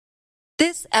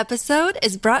This episode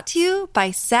is brought to you by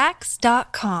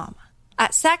Sax.com.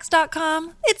 At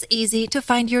Sax.com, it's easy to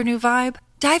find your new vibe.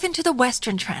 Dive into the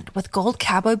Western trend with gold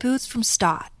cowboy boots from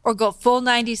Stott, or go full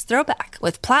 90s throwback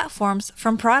with platforms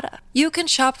from Prada. You can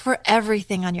shop for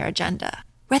everything on your agenda,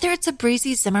 whether it's a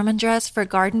breezy Zimmermann dress for a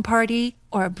garden party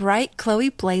or a bright Chloe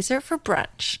blazer for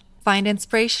brunch. Find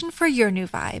inspiration for your new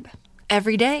vibe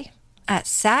every day at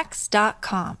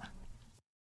Sax.com.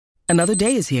 Another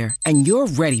day is here, and you're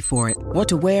ready for it. What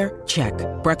to wear? Check.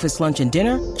 Breakfast, lunch, and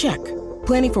dinner? Check.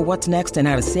 Planning for what's next and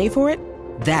how to save for it?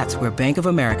 That's where Bank of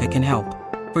America can help.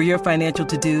 For your financial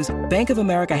to-dos, Bank of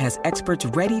America has experts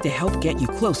ready to help get you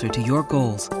closer to your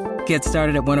goals. Get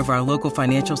started at one of our local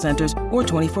financial centers or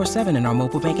 24/7 in our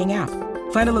mobile banking app.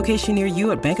 Find a location near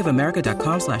you at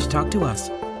bankofamerica.com/talktous.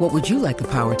 What would you like the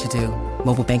power to do?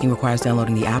 Mobile banking requires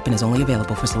downloading the app and is only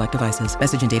available for select devices.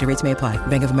 Message and data rates may apply.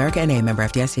 Bank of America N.A., member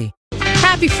FDIC.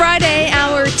 Happy Friday,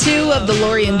 hour 2 of the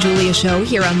Lori and Julia show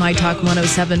here on My Talk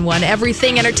 1071.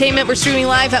 Everything Entertainment. We're streaming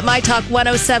live at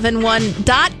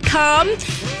mytalk1071.com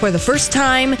for the first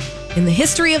time in the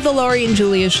history of the Lori and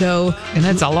Julia show. And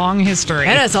it's a long history.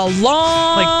 And it's a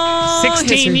long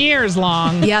 16 years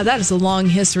long. Yeah, that is a long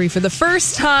history. For the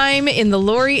first time in the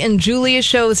Lori and Julia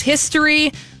show's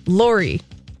history, Lori,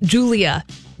 Julia,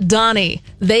 Donnie,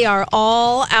 they are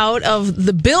all out of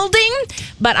the building.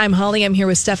 But I'm Holly. I'm here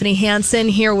with Stephanie Hansen,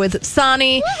 here with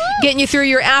Sonny, getting you through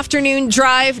your afternoon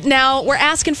drive. Now, we're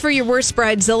asking for your worst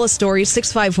Bridezilla story,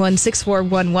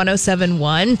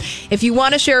 651-641-1071. If you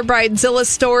want to share a Bridezilla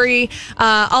story,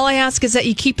 all I ask is that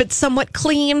you keep it somewhat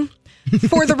clean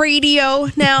for the radio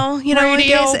now. You know,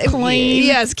 radio clean.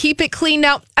 Yes, keep it clean.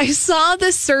 Now, I saw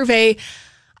this survey.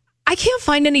 I can't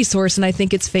find any source, and I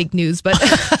think it's fake news, but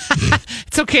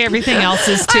it's okay. Everything else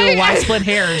is too. Why split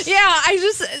hairs? Yeah,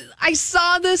 I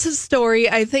saw this story.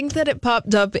 I think that it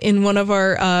popped up in one of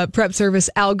our prep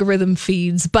service algorithm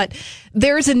feeds, but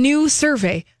there's a new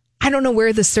survey. I don't know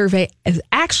where the survey is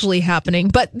actually happening,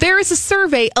 but there is a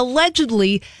survey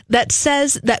allegedly that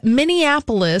says that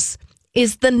Minneapolis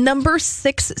is the number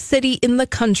 6 city in the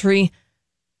country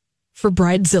for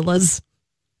Bridezillas.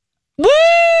 Woo!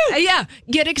 Yeah,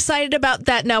 get excited about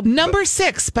that now. Number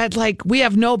 6, but we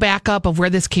have no backup of where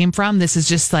this came from. This is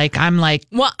just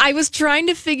Well, I was trying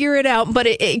to figure it out, but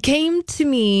it came to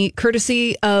me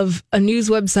courtesy of a news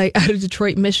website out of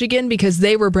Detroit, Michigan, because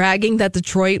they were bragging that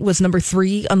Detroit was number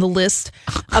 3 on the list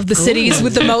of the cities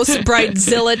with the most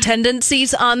Bridezilla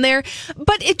tendencies on there.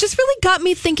 But it just really got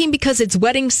me thinking, because it's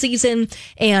wedding season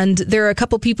and there are a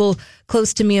couple people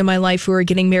close to me in my life who are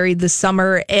getting married this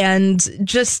summer, and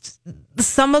just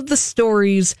some of the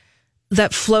stories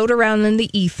that float around in the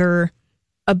ether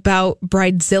about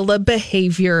Bridezilla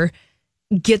behavior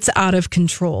gets out of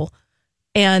control.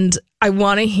 And I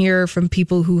want to hear from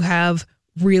people who have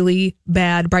really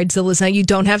bad Bridezillas. Now, you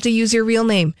don't have to use your real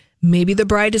name. Maybe the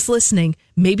bride is listening.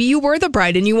 Maybe you were the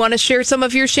bride and you want to share some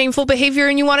of your shameful behavior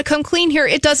and you want to come clean here.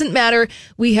 It doesn't matter.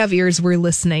 We have ears. We're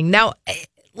listening. Now, it's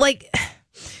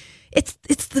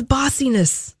the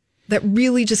bossiness that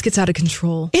really just gets out of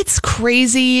control. It's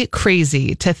crazy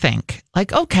to think,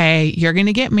 okay, you're going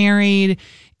to get married.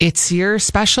 It's your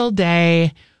special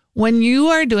day. When you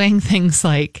are doing things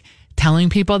like telling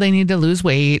people they need to lose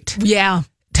weight. Yeah.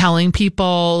 Telling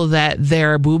people that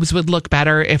their boobs would look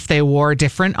better if they wore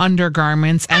different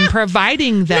undergarments and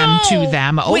providing them to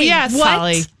them. Oh, wait, yes, what?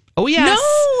 Holly. Oh, yes. No,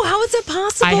 how is it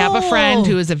possible? I have a friend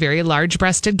who is a very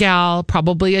large-breasted gal,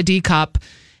 probably a D cup.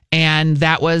 And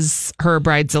that was her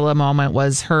Bridezilla moment.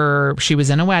 She was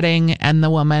in a wedding and the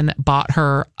woman bought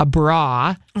her a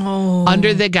bra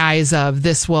under the guise of,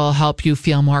 this will help you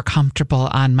feel more comfortable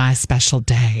on my special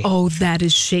day. Oh, that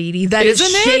is shady. That is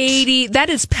shady. That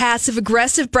is passive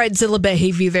aggressive Bridezilla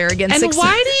behavior there against. And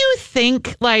why do you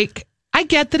think, I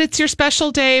get that it's your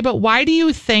special day, but why do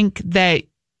you think that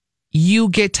you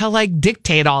get to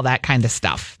dictate all that kind of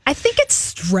stuff? I think it's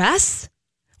stress.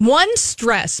 One,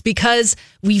 stress, because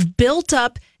we've built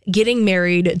up getting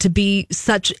married to be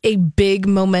such a big,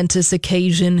 momentous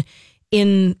occasion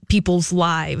in people's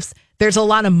lives. There's a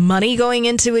lot of money going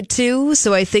into it, too.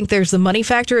 So I think there's the money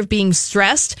factor of being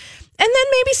stressed. And then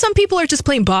maybe some people are just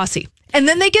plain bossy. And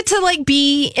then they get to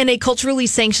be in a culturally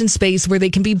sanctioned space where they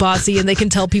can be bossy and they can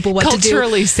tell people what to do.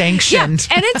 Culturally sanctioned.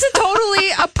 Yeah, and it's totally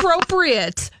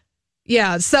appropriate.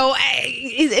 Yeah, so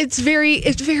it's very,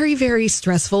 very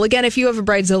stressful. Again, if you have a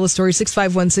Bridezilla story,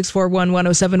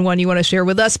 651-641-1071, you want to share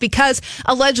with us, because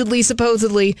allegedly,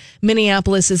 supposedly,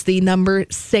 Minneapolis is the number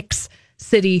 6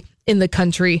 city in the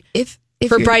country. If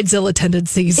for Bridezilla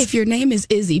tendencies. If your name is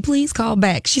Izzy, please call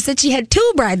back. She said she had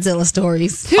 2 Bridezilla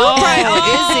stories.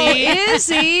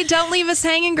 Izzy, don't leave us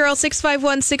hanging, girl.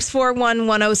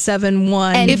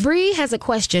 651-641-1071. And Bree has a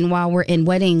question while we're in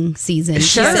wedding season.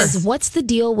 Sure. She says, what's the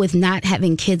deal with not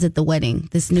having kids at the wedding?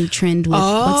 This new trend with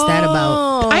what's that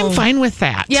about? I'm fine with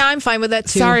that. Yeah, I'm fine with that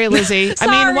too. Sorry, Lizzie. I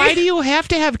mean, Sorry. why do you have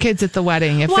to have kids at the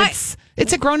wedding? If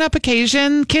it's a grown-up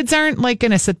occasion, kids aren't like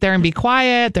going to sit there and be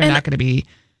quiet. They're not going to be.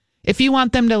 If you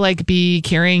want them to like be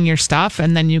carrying your stuff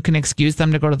and then you can excuse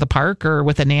them to go to the park or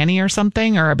with a nanny or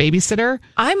something or a babysitter.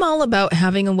 I'm all about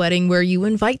having a wedding where you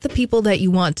invite the people that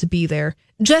you want to be there.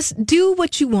 Just do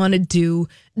what you want to do.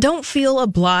 Don't feel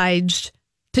obliged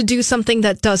to do something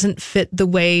that doesn't fit the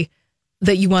way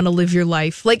that you want to live your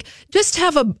life. Like, just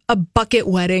have a bucket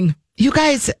wedding. You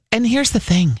guys, and here's the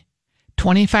thing.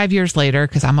 25 years later,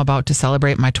 because I'm about to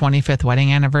celebrate my 25th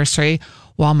wedding anniversary,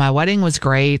 while my wedding was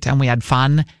great and we had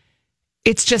fun,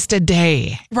 it's just a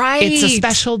day. Right. It's a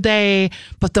special day,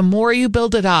 but the more you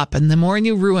build it up and the more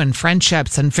you ruin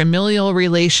friendships and familial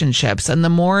relationships and the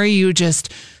more you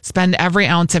just spend every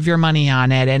ounce of your money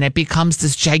on it and it becomes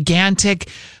this gigantic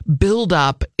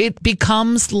buildup, it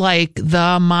becomes like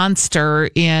the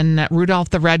monster in Rudolph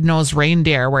the Red-Nosed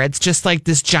Reindeer where it's just like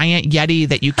this giant Yeti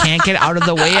that you can't get out of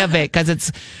the way of it because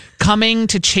it's coming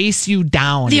to chase you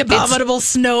down. The abominable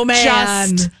snowman.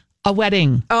 Just a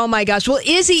wedding. Oh my gosh. Well,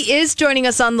 Izzy is joining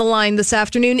us on the line this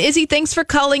afternoon. Izzy, thanks for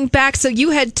calling back. So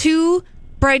you had 2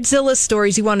 Bridezilla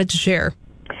stories you wanted to share.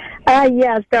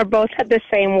 Yes, they're both at the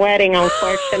same wedding,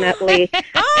 unfortunately.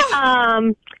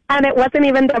 And it wasn't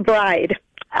even the bride.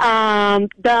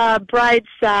 The bride's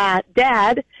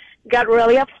dad got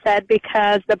really upset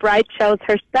because the bride chose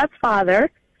her stepfather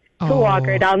to walk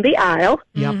her down the aisle.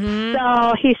 Yep.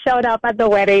 So he showed up at the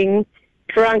wedding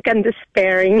drunk and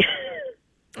despairing.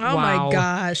 Oh Wow. my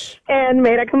gosh. And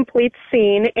made a complete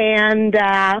scene and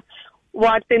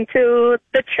walked into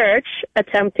the church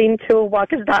attempting to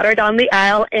walk his daughter down the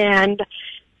aisle and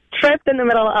tripped in the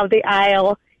middle of the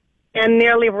aisle and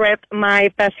nearly ripped my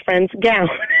best friend's gown.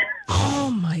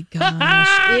 Oh my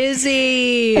gosh.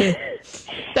 Izzy.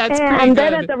 That's And pretty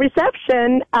then good. at the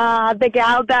reception, the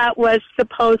gal that was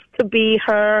supposed to be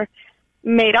her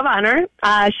maid of honor,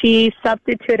 she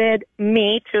substituted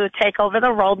me to take over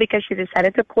the role because she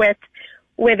decided to quit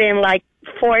within like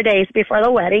 4 days before the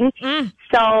wedding.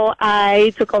 So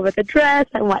I took over the dress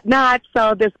and whatnot.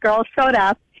 So this girl showed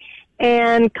up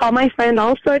and called my friend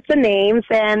all sorts of names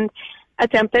and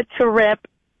attempted to rip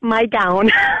my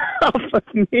gown off of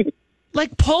me.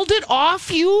 Like pulled it off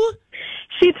you?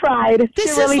 She tried.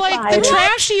 This she really is like tried. the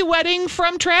trashy wedding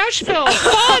from Trashville.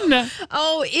 Fun.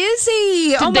 Oh,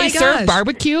 Izzy. Did they serve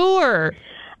barbecue or?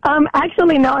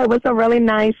 Actually, no, it was a really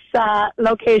nice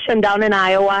location down in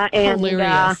Iowa. And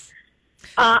Hilarious.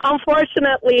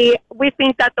 unfortunately, we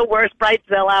think that the worst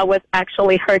bridezilla was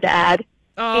actually her dad.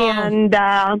 Oh. And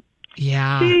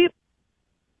Yeah. she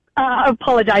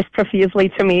apologized profusely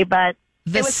to me, but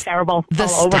it was terrible The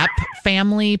all over. step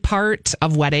family part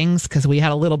of weddings, because we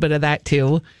had a little bit of that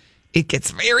too. It gets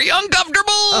very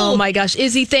uncomfortable. Oh my gosh.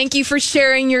 Izzy, thank you for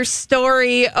sharing your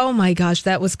story. Oh my gosh,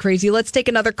 that was crazy. Let's take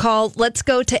another call. Let's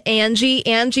go to Angie.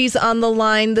 Angie's on the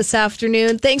line this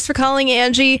afternoon. Thanks for calling,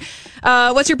 Angie.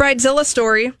 What's your Bridezilla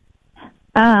story?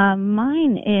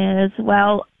 Mine is,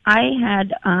 well, I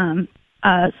had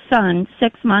a son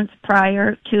 6 months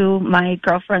prior to my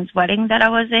girlfriend's wedding that I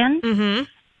was in. Mm-hmm.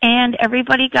 And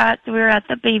everybody we were at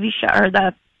the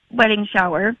the wedding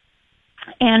shower,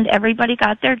 and everybody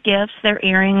got their gifts, their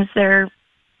earrings, their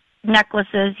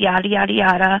necklaces, yada, yada,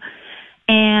 yada.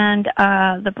 And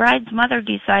the bride's mother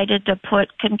decided to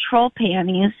put control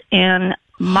panties in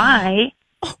my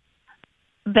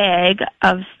bag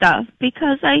of stuff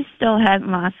because I still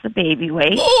hadn't lost the baby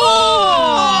weight.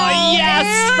 Oh,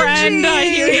 yes, friend. I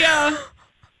hear you.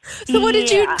 So what did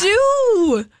you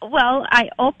do? Well, I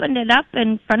opened it up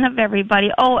in front of everybody.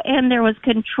 Oh, and there was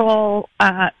control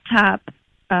top.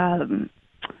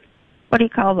 What do you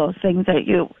call those things that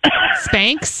you...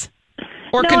 Spanx?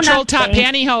 Or No, control not top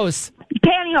Spanx. pantyhose?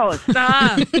 Pantyhose.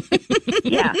 Ah.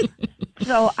 Yeah.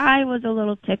 So I was a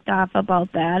little ticked off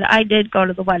about that. I did go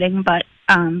to the wedding, but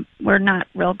we're not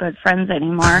real good friends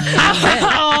anymore.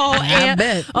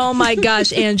 Oh my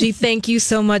gosh, Angie, thank you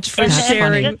so much for And then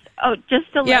sharing.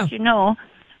 Just to let you know,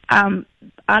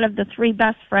 out of the 3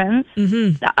 best friends,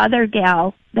 the other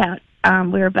gal that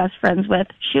we were best friends with,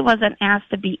 she wasn't asked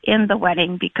to be in the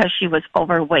wedding because she was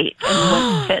overweight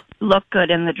and wouldn't look good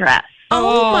in the dress.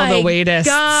 Oh my the waitest.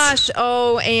 gosh.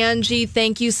 Oh, Angie,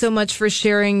 thank you so much for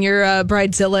sharing your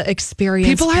Bridezilla experience.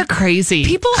 People are crazy.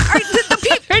 People are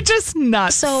They're just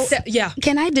nuts. So, yeah.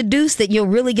 can I deduce that you'll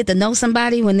really get to know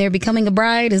somebody when they're becoming a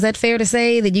bride? Is that fair to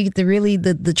say that you get to really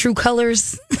the true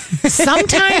colors?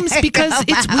 Sometimes, because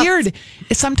it's weird.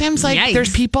 It's sometimes like Yikes.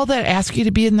 there's people that ask you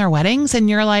to be in their weddings, and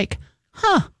you're like,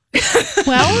 is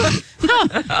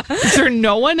there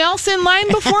no one else in line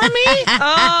before me?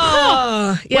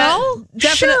 Oh, yeah. Well,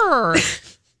 sure.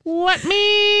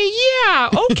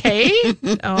 Okay.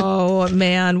 Oh,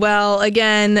 man. Well,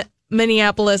 again,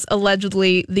 Minneapolis,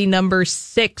 allegedly the number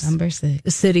 6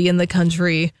 city in the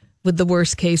country with the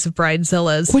worst case of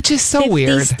bridezillas. Which is so 50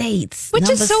 weird. states. Which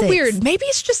is so 6. weird. Maybe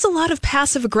it's just a lot of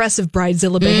passive-aggressive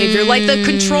bridezilla behavior, like the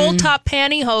control top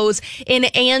pantyhose in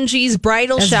Angie's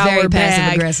bridal That's shower very bag.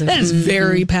 passive-aggressive. That is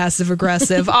very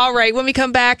passive-aggressive. All right, when we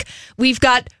come back, we've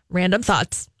got random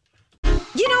thoughts.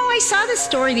 You know, I saw this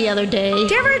story the other day.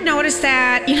 Did you ever notice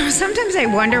that? You know, sometimes I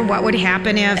wonder what would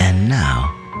happen if... And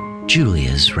now,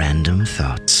 Julia's random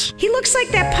thoughts. He looks like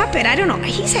that puppet. I don't know.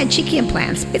 He's had cheeky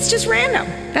implants. It's just random.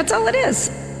 That's all it is.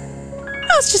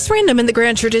 Oh, it's just random. In the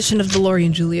grand tradition of the Lori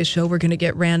and Julia show, we're going to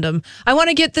get random. I want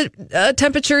to get the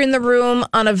temperature in the room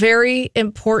on a very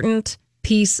important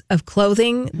piece of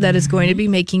clothing that is going to be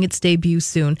making its debut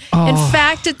soon. Oh. In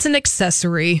fact, it's an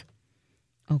accessory.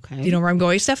 Okay. Do you know where I'm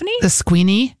going, Stephanie? The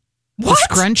squeenie? What?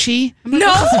 The scrunchie?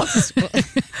 No.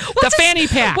 The fanny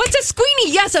pack. What's a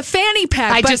squeenie? Yes, a fanny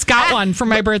pack. I just got one for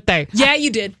my birthday. Yeah, you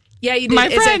did. Yeah, you did. My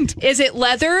friend. Is it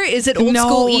leather? Is it old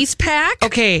school East pack?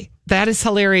 Okay, that is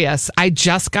hilarious. I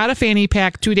just got a fanny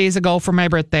pack 2 days ago for my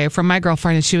birthday from my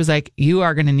girlfriend, and she was like, "You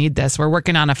are going to need this. We're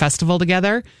working on a festival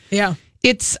together." Yeah.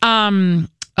 It's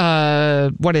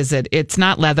what is it? It's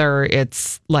not leather.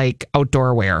 It's like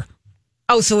outdoor wear.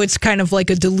 Oh, so it's kind of like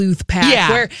a Duluth pack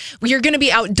where you're going to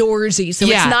be outdoorsy. So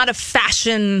it's not a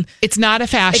fashion. It's not a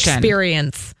fashion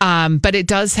experience. But it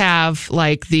does have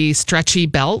like the stretchy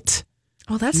belt.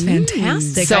 Oh, that's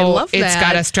fantastic. So I love that. it's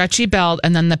got a stretchy belt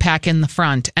and then the pack in the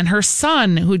front. And her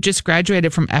son, who just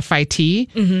graduated from FIT,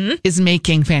 is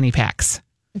making fanny packs.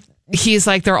 He's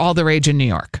like, they're all the rage in New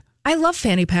York. I love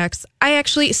fanny packs. I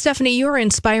actually, Stephanie, you're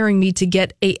inspiring me to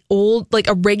get a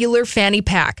regular fanny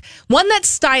pack. One that's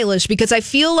stylish, because I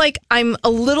feel like I'm a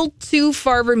little too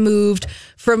far removed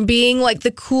from being like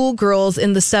the cool girls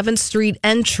in the 7th Street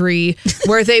entry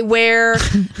where they wear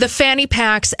the fanny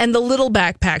packs and the little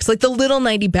backpacks, like the little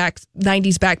 90s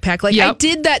backpack. Like I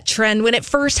did that trend when it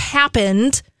first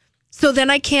happened. So then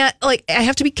I can't, I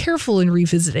have to be careful in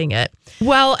revisiting it.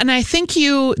 Well, and I think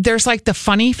there's like the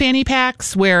funny fanny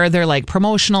packs where they're like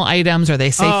promotional items or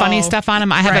they say funny stuff on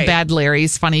them. I have a Bad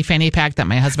Larry's funny fanny pack that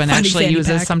my husband actually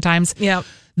uses sometimes. Yeah.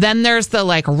 Then there's the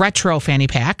like retro fanny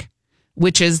pack,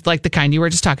 which is like the kind you were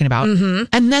just talking about. Mm-hmm.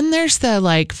 And then there's the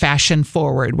like fashion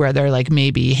forward where they're like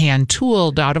maybe hand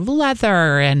tooled out of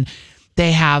leather and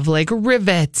they have like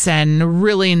rivets and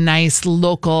really nice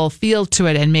local feel to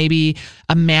it. And maybe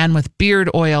a man with beard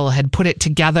oil had put it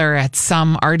together at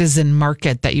some artisan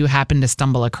market that you happen to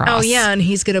stumble across. Oh, yeah. And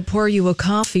he's going to pour you a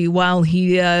coffee while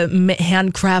he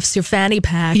handcrafts your fanny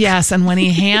pack. Yes. And when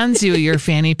he hands you your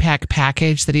fanny pack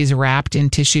package that he's wrapped in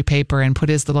tissue paper and put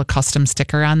his little custom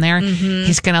sticker on there,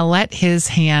 he's going to let his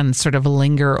hand sort of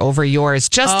linger over yours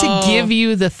just to give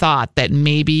you the thought that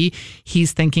maybe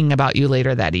he's thinking about you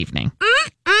later that evening.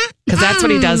 Because that's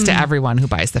what he does to everyone who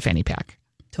buys the fanny pack.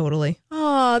 Totally.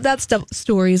 Oh, that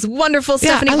story is wonderful,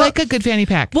 Stephanie. I like a good fanny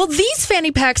pack. Well, these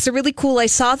fanny packs are really cool. I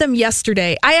saw them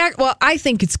yesterday. I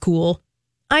think it's cool.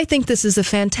 I think this is a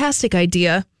fantastic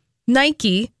idea.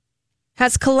 Nike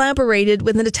has collaborated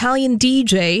with an Italian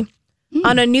DJ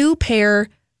on a new pair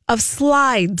of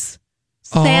slides,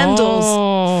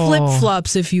 sandals,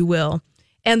 flip-flops, if you will.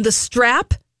 And the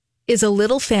strap is a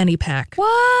little fanny pack.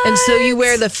 What? And so you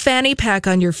wear the fanny pack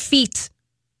on your feet.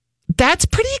 That's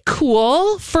pretty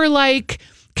cool for like,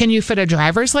 can you fit a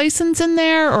driver's license in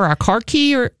there or a car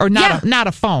key or not? Not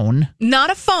a phone. Not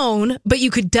a phone, but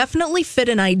you could definitely fit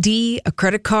an ID, a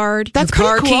credit card, That's your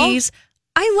car pretty cool. keys.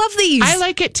 I love these. I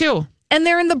like it too. And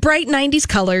they're in the bright 90s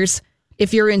colors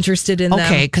if you're interested in them.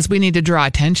 Okay, because we need to draw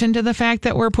attention to the fact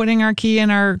that we're putting our key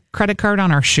and our credit card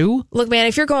on our shoe. Look, man,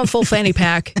 if you're going full fanny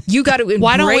pack, you got to embrace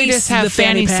Why don't we just have the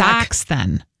fanny pack. socks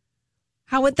then?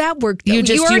 How would that work? You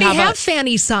already have have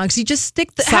fanny socks. You just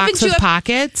stick the socks with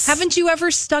pockets. Haven't you ever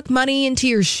stuck money into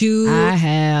your shoe? I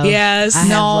have. Yes. I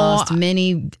have lost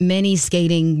many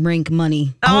skating rink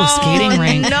money. Skating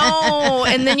rink. No.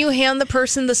 And then you hand the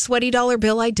person the sweaty dollar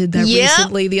bill. I did that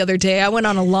recently the other day. I went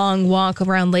on a long walk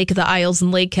around Lake of the Isles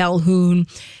and Lake Calhoun,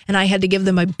 and I had to give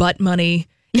them my butt money.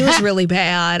 It was really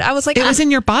bad. I was like, it was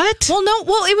in your butt? Well, no.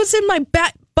 Well, it was in my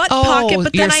butt pocket,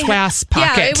 but your then SWAS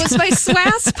pocket. Yeah, it was my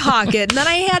SWAS pocket. And then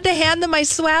I had to hand them my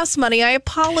SWAS money. I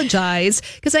apologize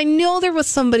because I know there was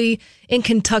somebody in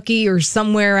Kentucky or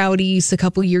somewhere out east a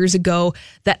couple years ago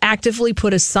that actively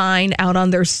put a sign out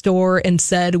on their store and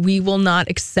said, "We will not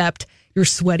accept your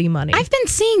sweaty money." I've been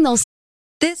seeing those.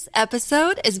 This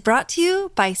episode is brought to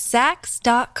you by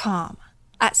Sax.com.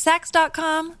 At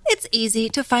Sax.com, it's easy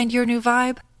to find your new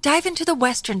vibe. Dive into the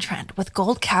Western trend with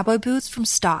gold cowboy boots from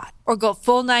Stott, or go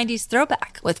full 90s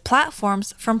throwback with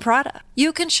platforms from Prada.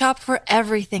 You can shop for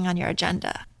everything on your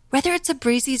agenda, whether it's a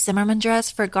breezy Zimmermann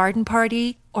dress for a garden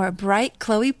party or a bright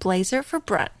Chloe blazer for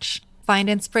brunch. Find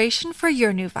inspiration for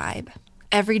your new vibe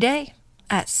every day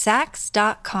at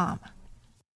Sax.com.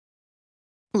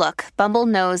 Look, Bumble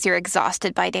knows you're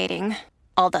exhausted by dating.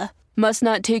 All the must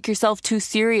not take yourself too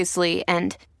seriously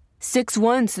and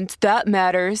 6'1" since that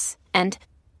matters. And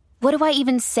what do I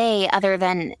even say other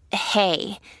than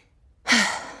hey?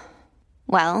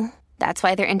 Well, that's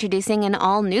why they're introducing an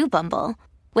all-new Bumble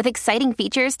with exciting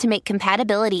features to make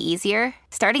compatibility easier,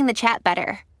 starting the chat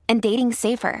better, and dating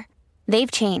safer.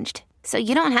 They've changed, so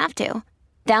you don't have to.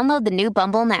 Download the new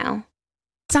Bumble now.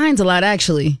 Signs a lot,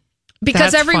 actually.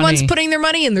 Because That's everyone's funny. putting their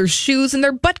money in their shoes and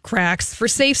their butt cracks for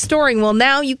safe storing. Well,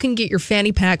 now you can get your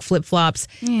fanny pack flip-flops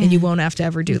and you won't have to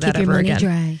ever do that Keep your ever money again.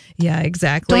 dry. Yeah,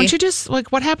 exactly. Don't you just,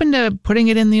 what happened to putting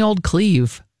it in the old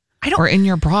cleave? Or in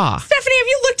your bra? Stephanie, have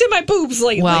you looked at my boobs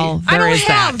lately? Well, I there don't is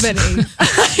have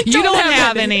that. any. You don't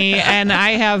have any, and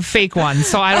I have fake ones,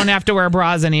 so I don't have to wear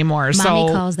bras anymore. Mommy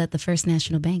So calls that the First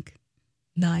National Bank.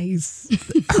 Nice.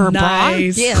 her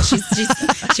Nice. Yeah,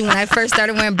 she when I first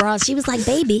started wearing bras, she was like,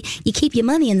 "Baby, you keep your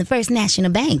money in the First National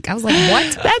Bank." I was like,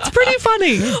 "What?" That's pretty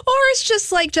funny. Or it's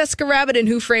just like Jessica Rabbit in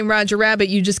Who Framed Roger Rabbit.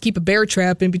 You just keep a bear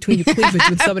trap in between your cleavage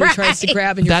when somebody tries to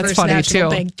grab in your That's First funny,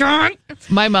 National too. Bank.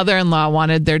 My mother-in-law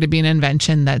wanted there to be an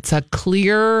invention that's a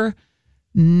clear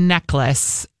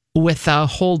necklace with a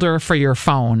holder for your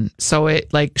phone. So it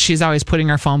she's always putting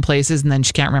her phone places and then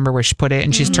she can't remember where she put it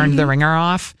and she's turned the ringer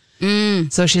off.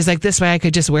 So she's like, this way I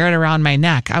could just wear it around my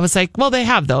neck. I was like, well, they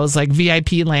have those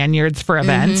VIP lanyards for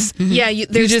events. Yeah, You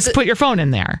there's just put your phone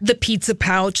in there. the pizza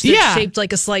pouch that's shaped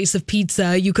like a slice of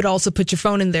pizza. You could also put your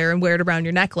phone in there and wear it around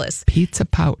your necklace. Pizza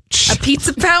pouch. A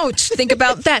pizza pouch. Think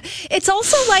about that. It's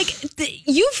also like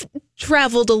you've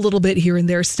traveled a little bit here and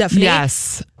there, Stephanie.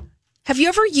 Yes. Have you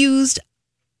ever used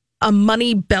a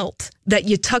money belt that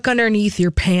you tuck underneath your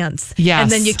pants? Yes.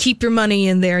 And then you keep your money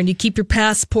in there and you keep your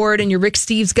passport and your Rick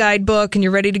Steves guidebook and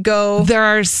you're ready to go.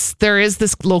 There is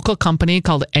this local company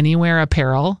called Anywhere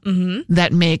Apparel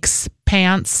that makes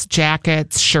pants,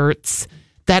 jackets, shirts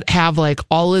that have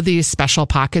all of these special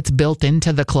pockets built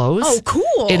into the clothes. Oh,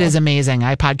 cool. It is amazing.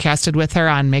 I podcasted with her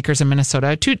on Makers in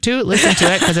Minnesota. Toot toot, listen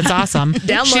to it because it's awesome.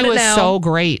 Download she it was now. so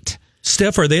great.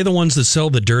 Steph, are they the ones that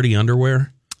sell the dirty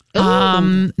underwear?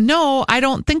 No, I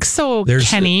don't think so,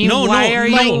 Kenny. Why are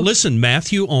you? Listen,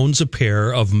 Matthew owns a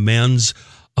pair of men's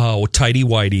tighty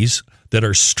whities that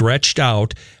are stretched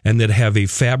out and that have a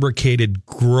fabricated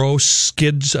gross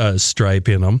skid stripe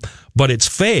in them, but it's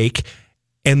fake,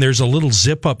 and there's a little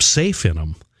zip-up safe in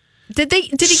them. Did he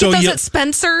get those at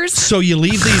Spencer's? So you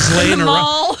leave these laying around.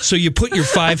 Mall. So you put your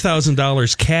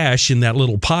 $5,000 cash in that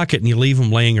little pocket and you leave them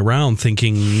laying around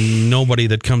thinking nobody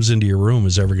that comes into your room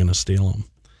is ever going to steal them.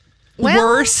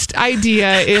 Worst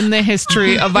idea in the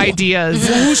history of ideas.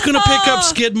 Who's going to pick up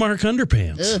skid mark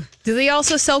underpants? Do they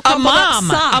also sell A crumpled up mom.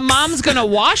 socks? A mom's going to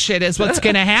wash it is what's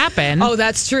going to happen. Oh,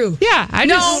 that's true. Yeah. I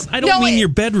don't mean your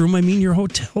bedroom. I mean your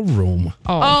hotel room.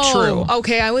 Oh, true.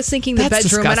 Okay, I was thinking the That's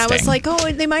bedroom, and I was disgusting.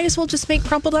 like, they might as well just make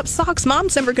crumpled up socks.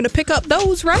 Mom's never going to pick up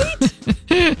those, right?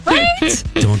 Right?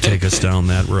 Don't take us down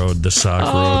that road, the sock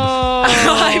road. Oh,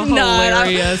 I'm not.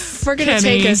 hilarious. We're going to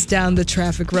Kenny. take us down the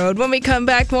traffic road. When we come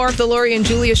back, more of the Lori and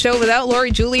Julia show without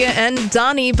Lori, Julia, and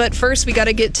Donnie. But first, we got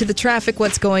to get to the traffic.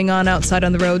 What's going on outside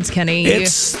on the roads, Kenny?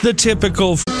 It's the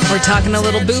typical. We're talking a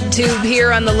little boob tube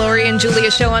here on the Lori and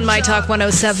Julia show on My Talk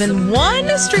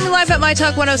 1071. Streaming live at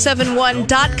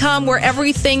MyTalk1071.com, where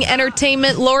everything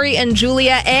entertainment, Lori and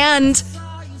Julia and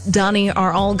Donnie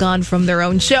are all gone from their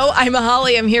own show. I'm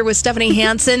Holly. I'm here with Stephanie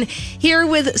Hansen, here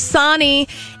with Sonny.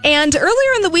 And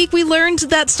earlier in the week, we learned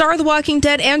that star of The Walking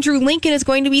Dead, Andrew Lincoln, is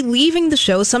going to be leaving the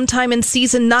show sometime in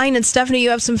season 9. And Stephanie,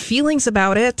 you have some feelings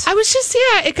about it. I was just,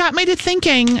 it got me to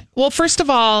thinking. Well, first of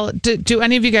all, do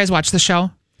any of you guys watch the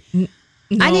show?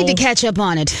 I need to catch up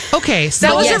on it. Okay, so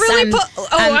That was Yes, a really I'm-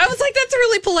 I was like, that's a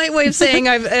really polite way of saying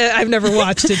I've never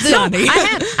watched it, Sonny.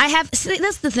 I have. See,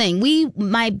 that's the thing.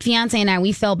 My fiance and I,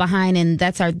 we fell behind, and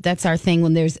that's our thing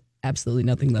when there's absolutely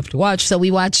nothing left to watch. So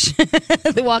we watch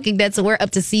The Walking Dead. So we're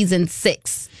up to season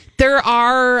 6. There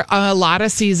are a lot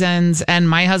of seasons, and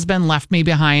my husband left me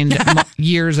behind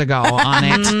years ago on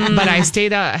it, but I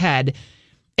stayed ahead.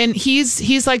 And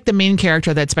he's like the main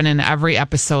character that's been in every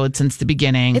episode since the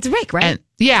beginning. It's Rick, right? And,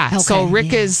 yeah. So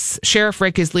Sheriff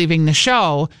Rick is leaving the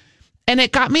show. And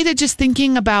it got me to just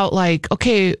thinking about like,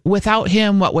 okay, without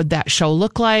him, what would that show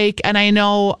look like? And I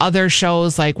know other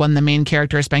shows, like when the main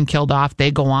character has been killed off, they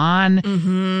go on.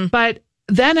 Mm-hmm. But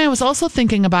then I was also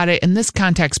thinking about it in this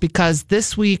context because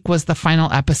this week was the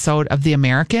final episode of The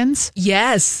Americans.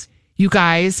 Yes. You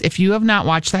guys, if you have not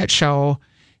watched that show,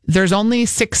 there's only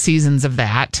 6 seasons of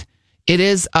that. It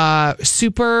is a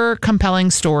super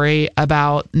compelling story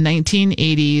about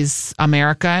 1980s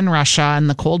America and Russia and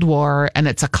the Cold War. And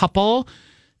it's a couple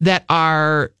that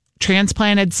are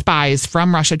transplanted spies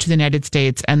from Russia to the United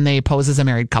States, and they pose as a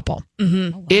married couple.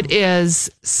 Mm-hmm. Oh, wow. It is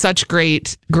such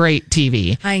great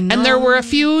TV. I know. And there were a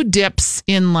few dips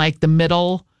in like the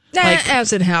middle. Like,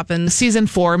 as it happens. Season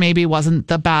 4 maybe wasn't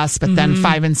the best, but then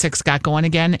 5 and 6 got going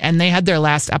again. And they had their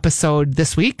last episode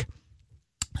this week.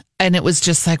 And it was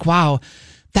just like, wow,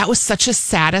 that was such a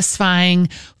satisfying,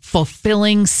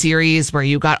 fulfilling series where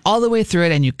you got all the way through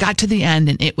it and you got to the end.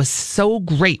 And it was so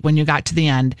great when you got to the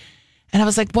end. And I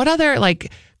was like, what other,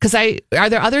 like, are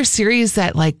there other series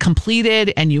that like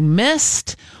completed and you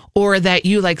missed? Or that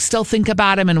you like still think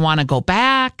about them and want to go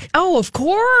back? Oh, of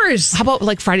course. How about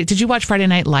like Friday? Did you watch Friday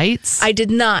Night Lights? I did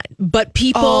not, but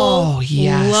people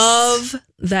love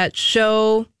that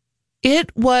show.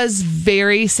 It was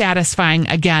very satisfying,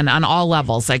 again, on all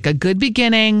levels. Like a good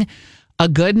beginning, a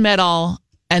good middle,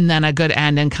 and then a good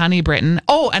end. And Connie Britton.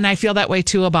 Oh, and I feel that way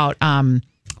too about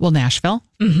Nashville.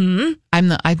 Mm-hmm.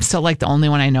 I'm still like the only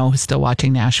one I know who's still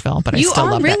watching Nashville, but I still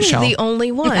love that show. You are really the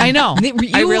only one. I know.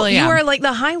 I really am. You are like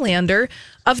the Highlander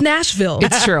of Nashville.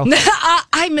 It's true.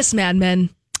 I miss Mad Men.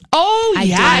 Oh,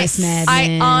 yes. I miss Mad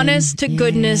Men. Honest to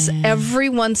goodness, every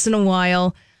once in a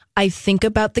while, I think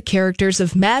about the characters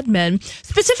of Mad Men,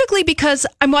 specifically because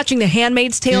I'm watching The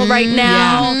Handmaid's Tale right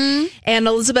now. Yeah. And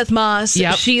Elizabeth Moss,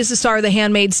 she is the star of The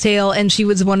Handmaid's Tale, and she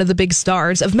was one of the big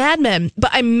stars of Mad Men.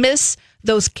 But I miss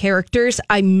those characters.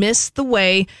 I miss the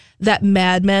way that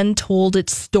Mad Men told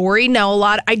its story. Now,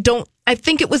 I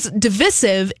think it was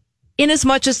divisive in as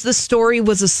much as the story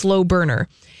was a slow burner.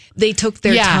 They took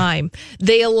their time.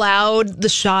 They allowed the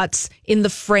shots in the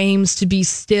frames to be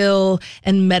still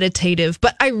and meditative.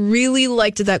 But I really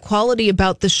liked that quality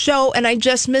about the show, and I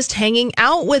just missed hanging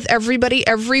out with everybody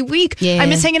every week. Yeah. I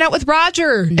miss hanging out with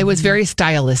Roger. It was very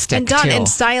stylistic, too. And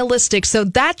stylistic. So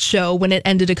that show, when it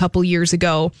ended a couple years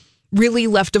ago, really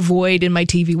left a void in my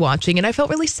TV watching, and I felt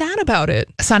really sad about it.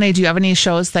 Sonny, do you have any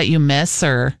shows that you miss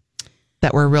or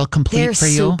that were real complete for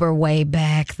you? They're super way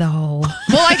back, though.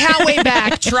 Well, like how way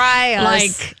back? Try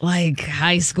us. Like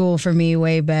high school for me,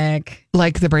 way back.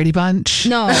 Like the Brady Bunch?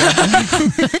 No.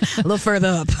 A little further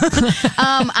up.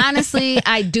 Honestly,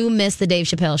 I do miss the Dave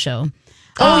Chappelle show.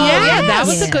 Oh, yeah. That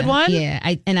was a good one. Yeah.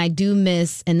 I do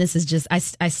miss, and this is just,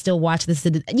 I still watch this.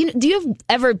 Do you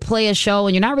ever play a show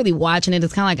and you're not really watching it?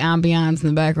 It's kind of like ambiance in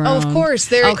the background. Oh, of course.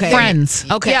 Friends.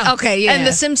 Okay. Yeah. Okay. Yeah. And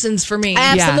The Simpsons for me.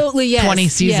 Absolutely. Yes. 20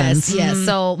 seasons. Yes. Mm-hmm.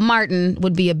 So Martin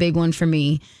would be a big one for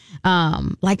me.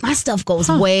 Like my stuff goes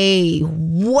way back.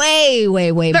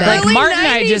 Like Martin,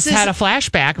 I just had a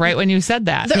flashback right when you said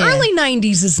that. The early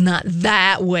 90s is not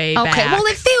that way back. Okay, well,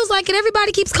 it feels like it.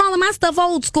 Everybody keeps calling my stuff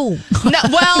old school. No,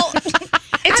 well,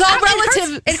 it's all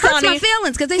relative. It hurts my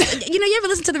feelings because they, you ever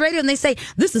listen to the radio and they say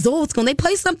this is old school and they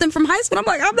play something from high school. I'm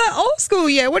like, I'm not old school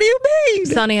yet. What do you mean?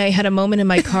 Sonny, I had a moment in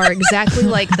my car exactly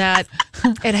like that.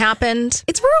 It happened.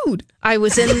 It's rude. I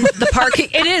was in the parking.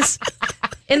 It is.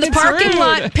 In the parking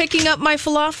lot, picking up my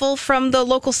falafel from the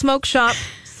local smoke shop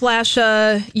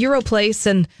 / Euro place,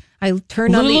 and I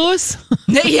turned on Lulu's?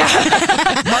 Yeah.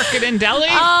 Market and Deli?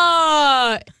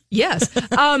 Yes.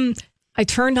 I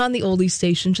turned on the oldie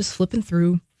station, just flipping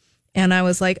through, and I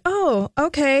was like, oh,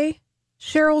 okay.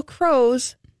 Sheryl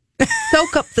Crow's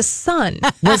Soak Up the Sun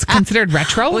was considered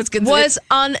retro? Was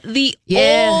on the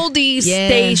oldie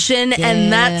station,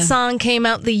 and that song came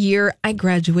out the year I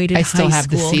graduated high school. I still have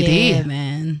the CD. Yeah,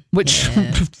 man. Which,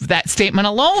 that statement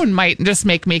alone might just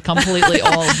make me completely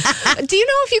old. Do you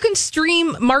know if you can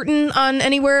stream Martin on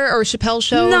anywhere or Chappelle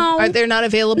Show? No. They're not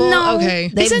available? No.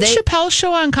 Okay. Isn't Chappelle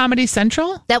Show on Comedy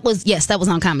Central? That was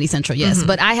on Comedy Central, yes. Mm-hmm.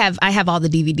 But I have all the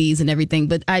DVDs and everything.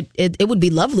 But it would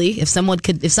be lovely if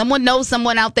someone knows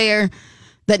someone out there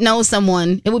that knows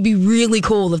someone. It would be really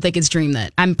cool if they could stream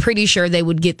that. I'm pretty sure they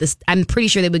would get this. I'm pretty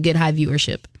sure they would get high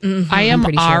viewership. Mm-hmm. I am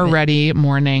already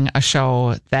mourning a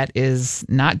show that is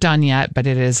not done yet, but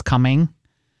it is coming.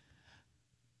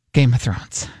 Game of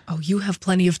Thrones. Oh, you have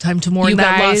plenty of time to mourn You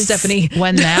that loss, guys, Stephanie.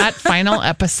 When that final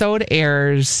episode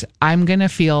airs, I'm going to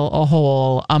feel a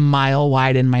hole a mile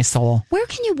wide in my soul. Where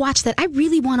can you watch that? I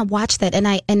really want to watch that,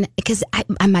 and because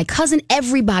my cousin,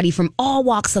 everybody from all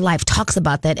walks of life talks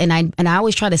about that, and I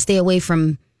always try to stay away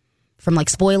from like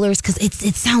spoilers because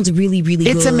it sounds really, really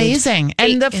good. It's amazing.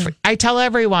 And I tell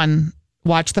everyone,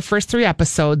 watch the first 3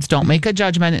 episodes. Don't make a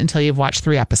judgment until you've watched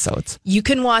 3 episodes. You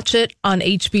can watch it on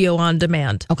HBO On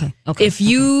Demand. Okay. If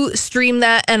you stream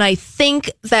that, and I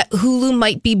think that Hulu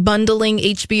might be bundling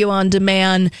HBO On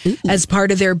Demand as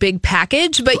part of their big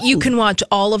package, but you can watch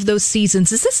all of those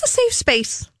seasons. Is this a safe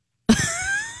space?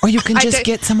 Or you can just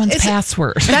get someone's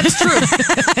password. That's true.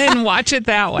 And watch it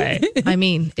that way. I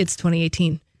mean, it's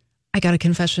 2018. I got a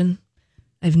confession.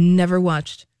 I've never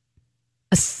watched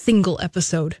a single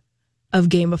episode of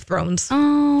Game of Thrones.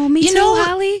 Oh, me too,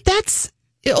 Holly. That's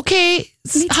okay.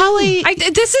 Holly,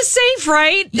 this is safe,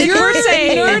 right? You're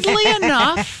nerdly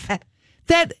enough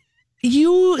that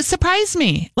you surprised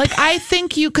me. Like, I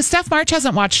think because Steph March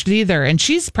hasn't watched it either, and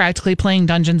she's practically playing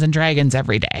Dungeons and Dragons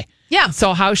every day. Yeah.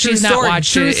 So how she's not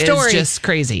watched it is just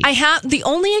crazy. The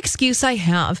only excuse I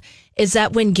have is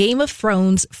that when Game of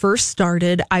Thrones first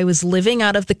started, I was living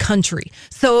out of the country.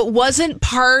 So it wasn't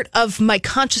part of my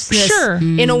consciousness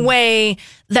in a way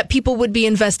that people would be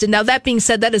invested. Now, that being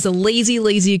said, that is a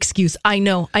lazy excuse. I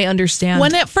know. I understand.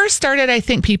 When it first started, I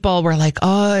think people were like,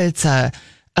 oh, it's a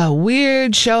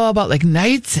weird show about like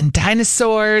knights and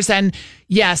dinosaurs. And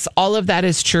yes, all of that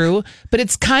is true. But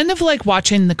it's kind of like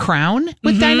watching The Crown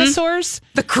with dinosaurs.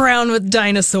 The Crown with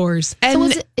dinosaurs.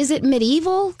 And so is it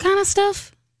medieval kind of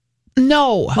stuff?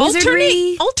 No.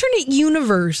 Alternate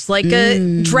universe, like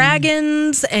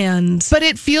dragons and... But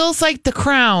it feels like The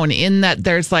Crown in that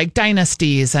there's like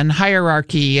dynasties and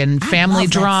hierarchy and family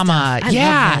drama.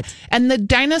 Yeah. And the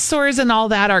dinosaurs and all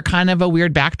that are kind of a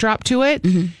weird backdrop to it.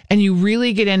 And you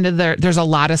really get into there's a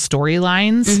lot of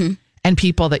storylines and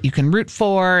people that you can root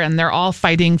for, and they're all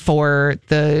fighting for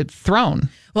the throne.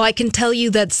 Well, I can tell you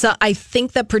that I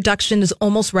think that production is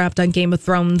almost wrapped on Game of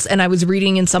Thrones, and I was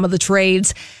reading in some of the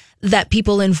trades that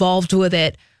people involved with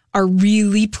it are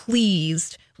really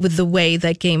pleased with the way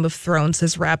that Game of Thrones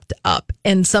has wrapped up.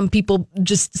 And some people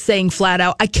just saying flat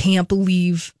out, I can't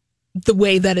believe the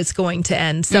way that it's going to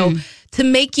end. So to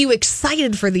make you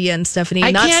excited for the end, Stephanie,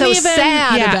 sad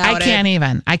about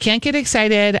it. I can't get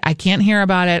excited. I can't hear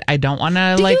about it. I don't want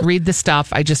to read the stuff.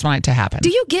 I just want it to happen.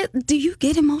 Do you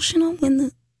get emotional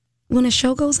when a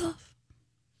show goes off?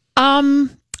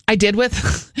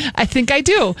 I think I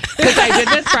do. Because I did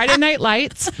with Friday Night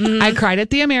Lights. I cried at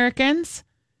The Americans.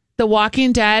 The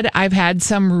Walking Dead, I've had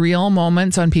some real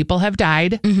moments when people have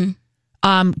died.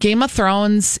 Game of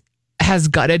Thrones has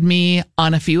gutted me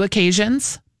on a few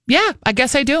occasions. Yeah, I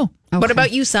guess I do. Okay. What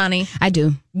about you, Sonny? I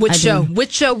do. Which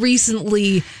show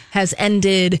recently has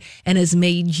ended and has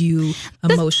made you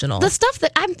emotional? The stuff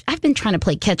that I've been trying to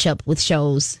play catch up with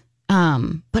shows.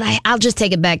 But I'll just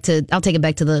take it back to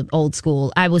the old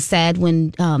school. I was sad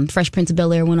when Fresh Prince of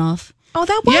Bel-Air went off. Oh,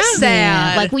 that was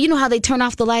sad. Like, well, you know how they turn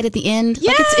off the light at the end?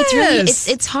 Yes. Like it's really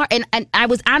it's hard. And I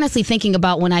was honestly thinking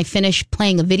about when I finish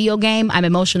playing a video game, I'm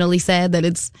emotionally sad that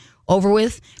it's over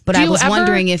with. But I was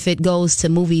wondering if it goes to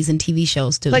movies and TV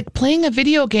shows too. Like playing a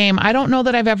video game, I don't know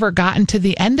that I've ever gotten to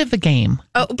the end of a game.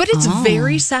 Oh, but it's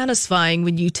very satisfying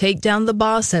when you take down the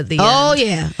boss at the end.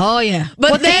 Oh yeah.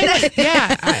 But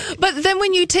then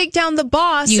when you take down the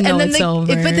boss, you know and then it's over.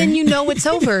 But then you know it's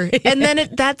over, and then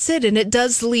that's it, and it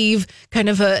does leave kind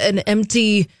of an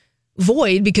empty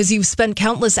void because you've spent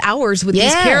countless hours with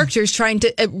these characters trying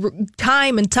to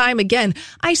time and time again.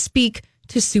 I speak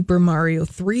to Super Mario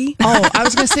 3. Oh, I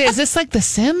was going to say, is this like The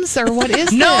Sims or what is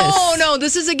this? No,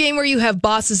 this is a game where you have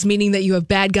bosses, meaning that you have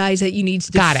bad guys that you need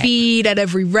to defeat at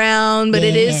every round. But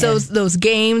it is those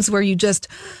games where you just,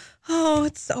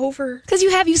 it's over. Because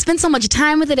you spend so much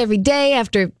time with it every day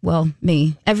after work.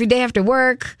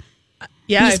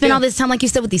 Yeah, you spend all this time, like you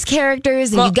said, with these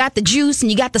characters, and you got the juice,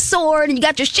 and you got the sword, and you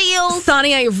got your shield.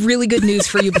 Sonny, I have really good news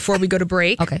for you before we go to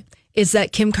break. Okay. Is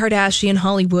that Kim Kardashian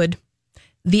Hollywood,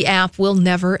 the app will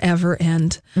never, ever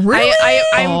end. Really?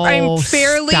 I'm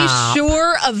fairly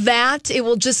sure of that. It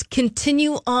will just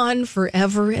continue on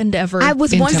forever and ever. I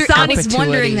was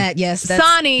wondering that, yes.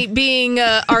 Sonny being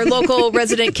our local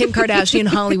resident Kim Kardashian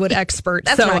Hollywood expert.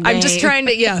 That's my game. I'm just trying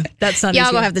to, that's Sonny's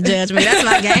Y'all gonna have to judge me. That's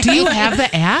my game. Do you have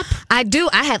the app? I do.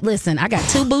 I got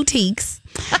 2 boutiques.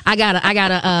 I got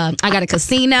a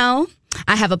casino.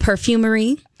 I have a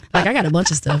perfumery. Like, I got a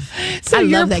bunch of stuff. So I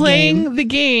you're love that playing game. the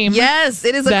game. Yes,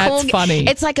 it is a That's cool funny.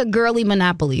 It's like a girly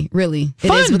Monopoly, really.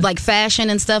 It is with like fashion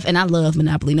and stuff. And I love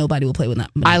Monopoly. Nobody will play with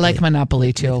Monopoly. I like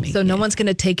Monopoly too. So no one's going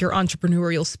to take your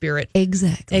entrepreneurial spirit.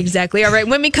 Exactly. All right.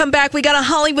 When we come back, we got a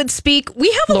Hollywood Speak.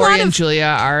 We have a Lori lot and of...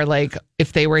 Julia are like,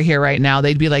 if they were here right now,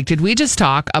 they'd be like, did we just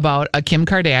talk about a Kim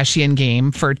Kardashian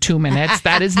game for 2 minutes?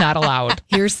 That is not allowed.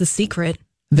 Here's the secret.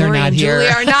 They're Lori not and here.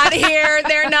 Julia are not here.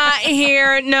 They're not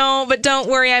here. No, but don't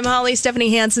worry. I'm Holly.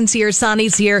 Stephanie Hansen's here.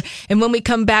 Sonny's here. And when we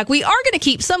come back, we are going to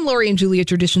keep some Lori and Julia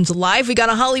traditions alive. We got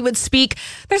a Hollywood Speak.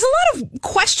 There's a lot of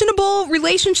questionable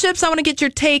relationships. I want to get your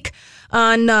take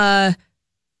on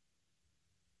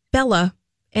Bella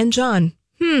and John.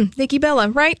 Nikki Bella,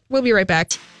 right? We'll be right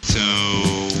back. So,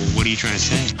 what are you trying to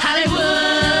say?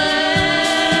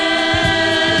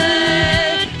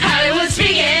 Hollywood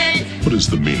speaking. What is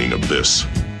the meaning of this?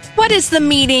 What is the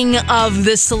meaning of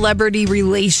the celebrity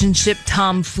relationship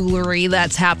tomfoolery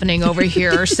that's happening over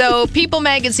here? So, People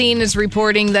Magazine is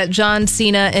reporting that John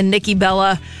Cena and Nikki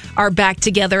Bella are back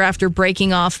together after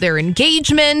breaking off their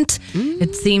engagement.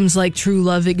 It seems like true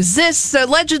love exists.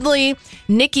 Allegedly,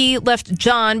 Nikki left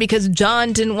John because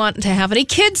John didn't want to have any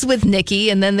kids with Nikki,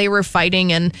 and then they were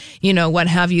fighting and, what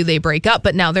have you, they break up,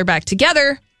 but now they're back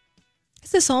together.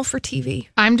 Is this all for TV?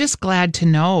 I'm just glad to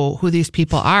know who these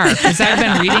people are because I've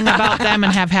been reading about them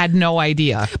and have had no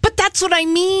idea. But that's what I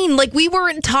mean. Like, we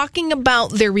weren't talking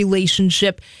about their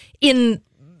relationship in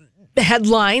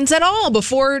headlines at all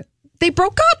before they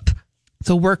broke up.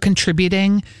 So we're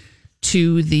contributing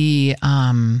to the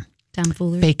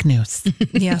tomfoolery. Fake news.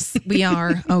 Yes, we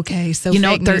are. Okay, so You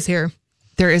know, fake news here.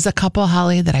 There is a couple,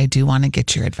 Holly, that I do want to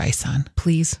get your advice on.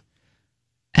 Please.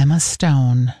 Emma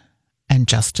Stone and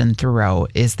Justin Theroux.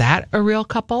 Is that a real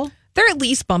couple? They're at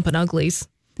least bumping uglies.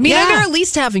 I mean, they're at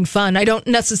least having fun. I don't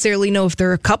necessarily know if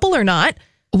they're a couple or not.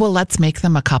 Well, let's make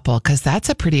them a couple because that's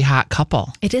a pretty hot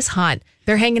couple. It is hot.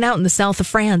 They're hanging out in the south of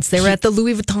France. They were at the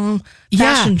Louis Vuitton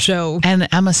fashion show. And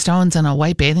Emma Stone's in a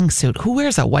white bathing suit. Who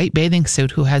wears a white bathing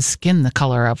suit who has skin the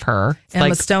color of her?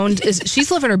 Emma Stone, she's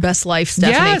living her best life,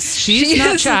 Stephanie. Yes, she's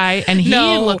not shy. And he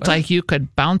looked like you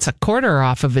could bounce a quarter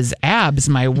off of his abs,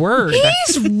 my word.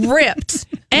 He's ripped.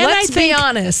 And Let's be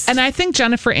honest. And I think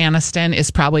Jennifer Aniston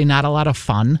is probably not a lot of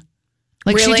fun.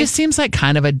 Like, Really? she just seems like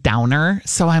kind of a downer.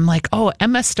 So I'm like, oh,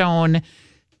 Emma Stone,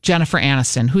 Jennifer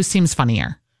Aniston, who seems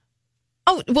funnier?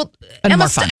 Oh, well, And Emma more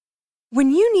fun. When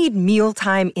you need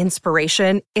mealtime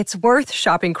inspiration, it's worth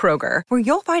shopping Kroger, where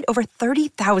you'll find over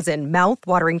 30,000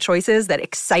 mouth-watering choices that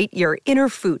excite your inner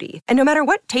foodie. And no matter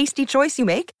what tasty choice you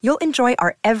make, you'll enjoy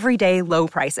our everyday low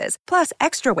prices, plus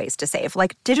extra ways to save,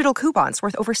 like digital coupons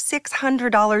worth over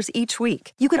 $600 each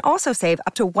week. You can also save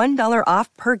up to $1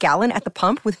 off per gallon at the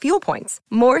pump with fuel points.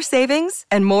 More savings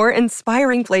and more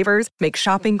inspiring flavors make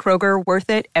shopping Kroger worth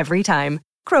it every time.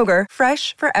 Kroger,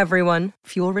 fresh for everyone.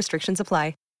 Fuel restrictions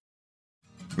apply.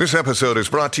 This episode is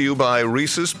brought to you by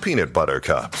Reese's Peanut Butter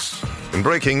Cups. In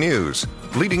breaking news,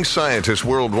 leading scientists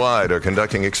worldwide are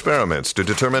conducting experiments to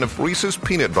determine if Reese's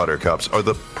Peanut Butter Cups are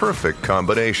the perfect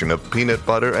combination of peanut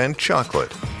butter and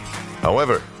chocolate.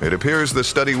 However, it appears the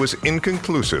study was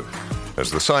inconclusive,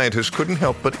 as the scientists couldn't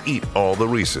help but eat all the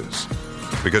Reese's.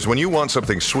 Because when you want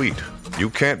something sweet, you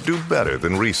can't do better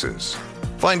than Reese's.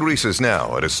 Find Reese's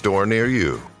now at a store near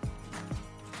you.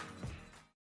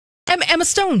 Emma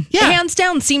Stone, hands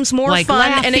down, seems more like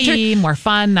fun. Laughy, more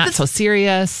fun, not so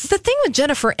serious. The thing with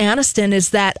Jennifer Aniston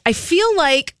is that I feel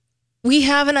like we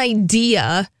have an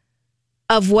idea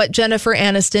of what Jennifer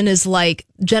Aniston is like.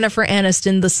 Jennifer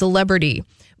Aniston, the celebrity.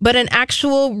 But an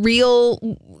actual,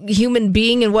 real human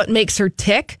being and what makes her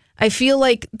tick, I feel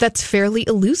like that's fairly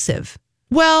elusive.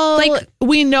 Well,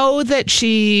 we know that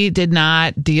she did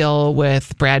not deal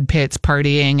with Brad Pitt's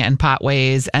partying and pot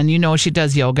ways. And she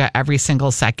does yoga every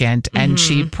single second. And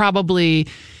she probably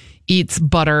eats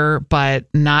butter, but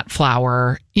not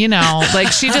flour. She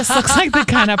just looks like the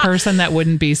kind of person that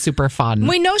wouldn't be super fun.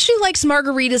 We know she likes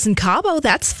margaritas and Cabo.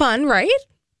 That's fun, right?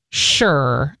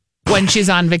 Sure. When she's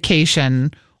on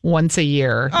vacation once a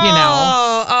year,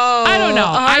 I don't know.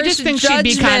 I just think she'd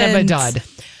be kind of a dud.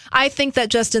 I think that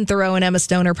Justin Theroux and Emma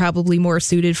Stone are probably more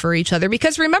suited for each other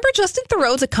because remember, Justin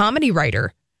Theroux's a comedy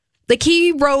writer. Like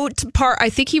he wrote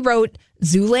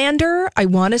Zoolander, I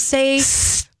want to say.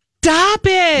 Stop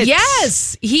it.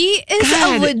 Yes. He is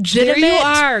a legitimate. There you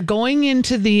are, going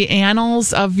into the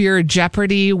annals of your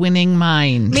Jeopardy winning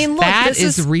mind. I mean, look, that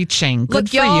is reaching. Good look,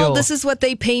 for y'all, you. this is what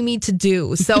they pay me to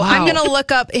do. So Wow. I'm going to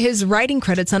look up his writing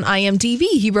credits on IMDb.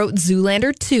 He wrote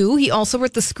Zoolander 2. He also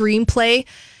wrote the screenplay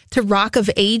to Rock of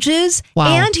Ages. Wow.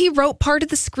 And he wrote part of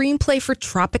the screenplay for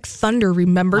Tropic Thunder.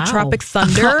 Remember Tropic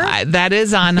Thunder? That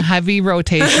is on heavy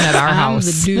rotation at our house.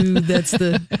 The dude that's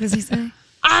the... What does he say?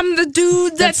 I'm the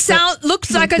dude that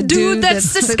looks like a dude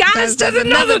that's disguised as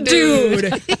another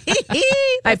dude.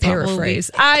 I paraphrase.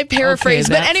 Okay,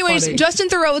 but anyways, funny. Justin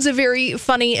Theroux is a very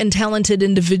funny and talented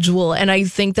individual, and I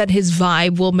think that his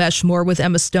vibe will mesh more with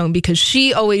Emma Stone because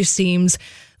she always seems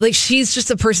like she's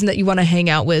just a person that you want to hang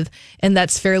out with, and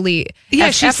that's fairly she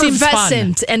seems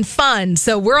effervescent and fun.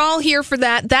 So we're all here for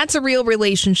that. That's a real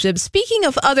relationship. Speaking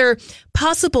of other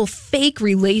possible fake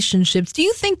relationships, do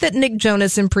you think that Nick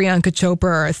Jonas and Priyanka Chopra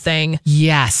are a thing?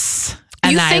 Yes.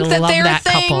 And You think I that love they're that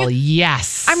a thing? couple.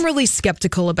 Yes. I'm really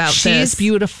skeptical about She's this.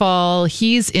 beautiful.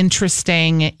 He's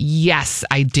interesting. Yes,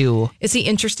 I do. Is he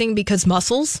interesting because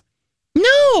muscles?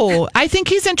 No, I think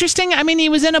he's interesting. I mean, he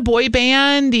was in a boy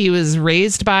band. He was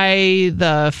raised by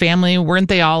the family. Weren't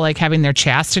they all like having their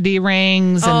chastity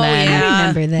rings? And then I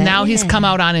remember that. now he's come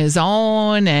out on his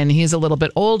own and he's a little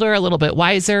bit older, a little bit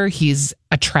wiser. He's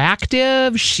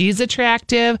attractive. She's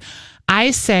attractive.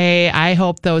 I say, I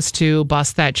hope those two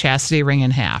bust that chastity ring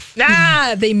in half.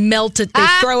 They melt it. They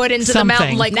throw it into the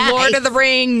mountain like Nice. Lord of the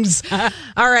Rings.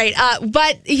 All right.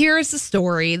 But here's the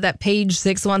story that Page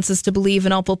Six wants us to believe,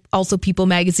 and also People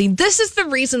Magazine. This is the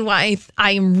reason why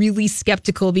I am really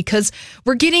skeptical, because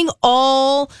we're getting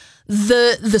all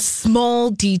the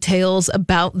small details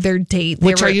about their date.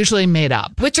 Which are usually made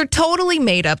up. Which are totally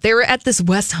made up. They were at this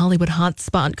West Hollywood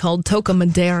hotspot called Toca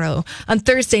Madero on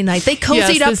Thursday night. They cozied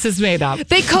Yes, up. this is made up.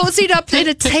 They cozied up at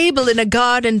a table in a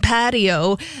garden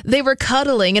patio. They were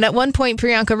cuddling, and at one point,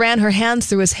 Priyanka ran her hands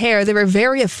through his hair. They were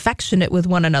very affectionate with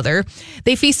one another.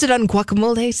 They feasted on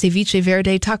guacamole, ceviche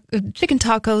verde, chicken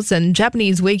tacos, and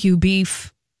Japanese Wagyu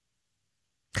beef.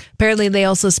 Apparently, they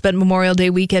also spent Memorial Day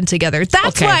weekend together.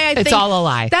 That's Okay, why I think it's all a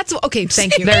lie. That's okay.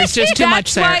 Thank you. There's just too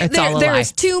much there. It's all a There lie.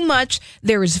 is too much.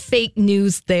 There is fake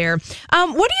news there.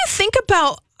 What do you think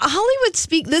about Hollywood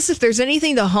Speak? This, if there's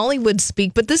anything to Hollywood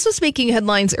Speak, but this was making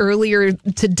headlines earlier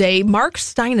today. Mark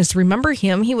Steinis, remember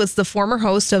him? He was the former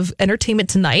host of Entertainment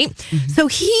Tonight. So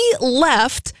he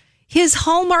left his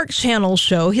Hallmark Channel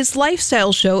show, his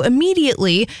lifestyle show,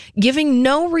 immediately, giving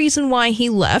no reason why he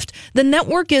left. The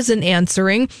network isn't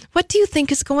answering. What do you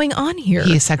think is going on here?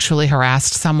 He sexually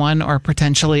harassed someone or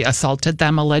potentially assaulted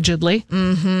them, allegedly.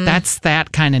 Mm-hmm. That's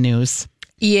that kind of news.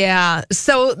 Yeah.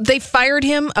 So they fired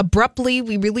him abruptly.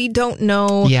 We really don't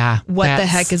know what the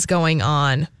heck is going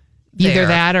on. Either there.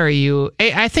 that or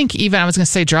I think even, I was going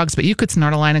to say drugs, but you could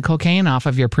snort a line of cocaine off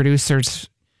of your producer's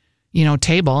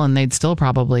table, and they'd still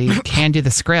probably hand you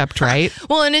the script, right?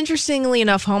 Well, and interestingly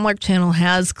enough, Hallmark Channel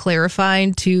has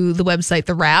clarified to the website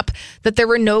The Wrap that there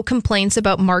were no complaints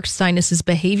about Mark Steinis'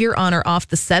 behavior on or off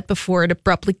the set before it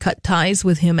abruptly cut ties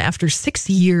with him after 6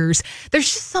 years. There's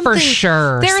just something. For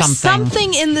sure. There's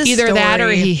something in this Either story. that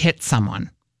or he hit someone.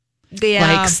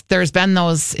 Yeah. Like, there's been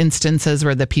those instances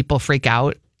where the people freak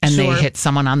out and Sure. they hit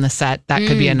someone on the set. That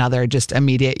could be another just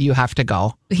immediate, you have to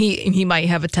go. He might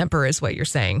have a temper, is what you're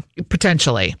saying.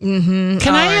 Potentially. Mm-hmm.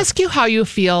 Can I ask you how you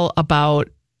feel about,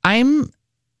 I'm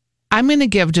going to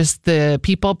give just the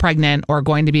people pregnant or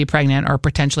going to be pregnant or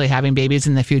potentially having babies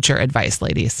in the future advice,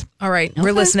 ladies. All right.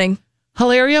 We're listening.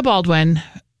 Hilaria Baldwin,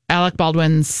 Alec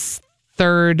Baldwin's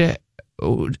third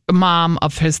mom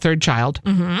of his third child,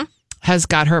 has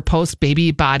got her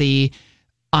post-baby body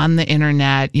on the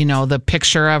internet, the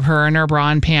picture of her in her bra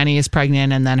and panties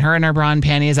pregnant, and then her in her bra and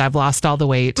panties, I've lost all the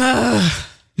weight. Why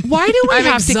do we I'm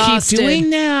have exhausted. to keep doing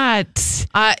that?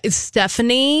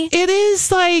 Stephanie, it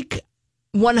is like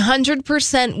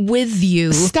 100% with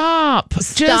you. Stop.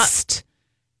 Just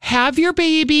have your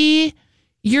baby.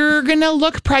 You're going to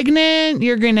look pregnant.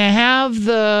 You're going to have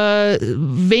the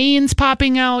veins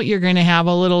popping out. You're going to have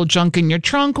a little junk in your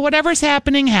trunk. Whatever's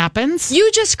happening happens.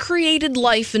 You just created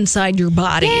life inside your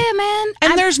body. Yeah, man.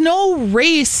 And there's no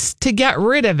race to get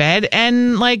rid of it.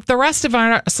 And like the rest of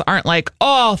us aren't like,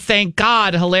 oh, thank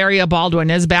God Hilaria Baldwin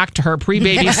is back to her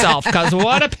pre-baby self, because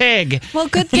what a pig. Well,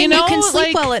 good thing you can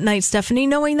sleep well at night, Stephanie,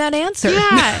 knowing that answer.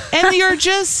 Yeah. And you're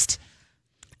just...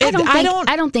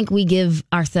 I don't think we give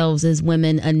ourselves as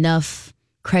women enough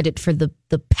credit for the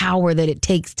power that it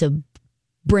takes to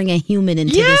bring a human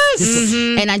into this.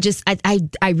 And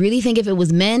I really think if it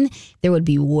was men, there would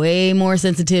be way more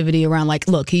sensitivity around like,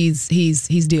 look, he's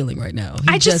dealing right now.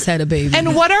 He just had a baby.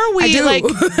 And what are we like?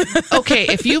 Okay,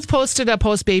 if you've posted a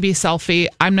post-baby selfie,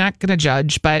 I'm not going to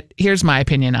judge, but here's my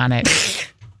opinion on it.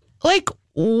 Like,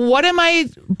 what am I,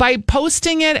 by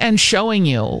posting it and showing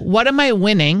you, what am I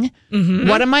winning?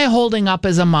 What am I holding up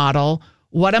as a model?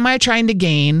 What am I trying to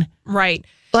gain? Right.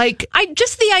 Like,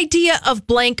 just the idea of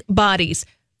blank bodies.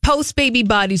 post-baby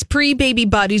bodies, pre-baby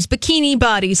bodies, bikini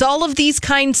bodies, all of these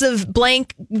kinds of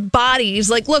blank bodies.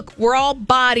 Like, look, we're all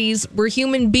bodies. We're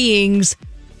human beings.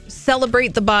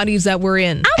 Celebrate the bodies that we're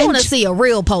in. I want to see a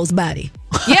real post body.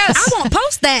 Yes. I want to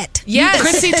post that. Yes.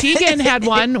 Chrissy Teigen had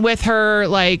one with her,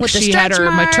 like, With the she had stretch her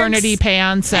marks. maternity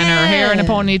pants and her hair in a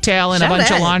ponytail and Show a bunch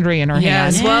that. of laundry in her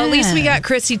Yes, hand. well, at least we got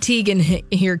Chrissy Teigen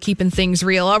here keeping things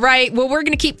real. All right, well, we're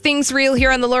going to keep things real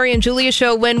here on the Lori and Julia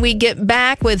Show when we get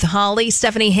back with Holly,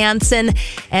 Stephanie Hansen,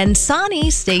 and Sonny.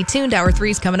 Stay tuned. Hour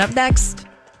 3 is coming up next.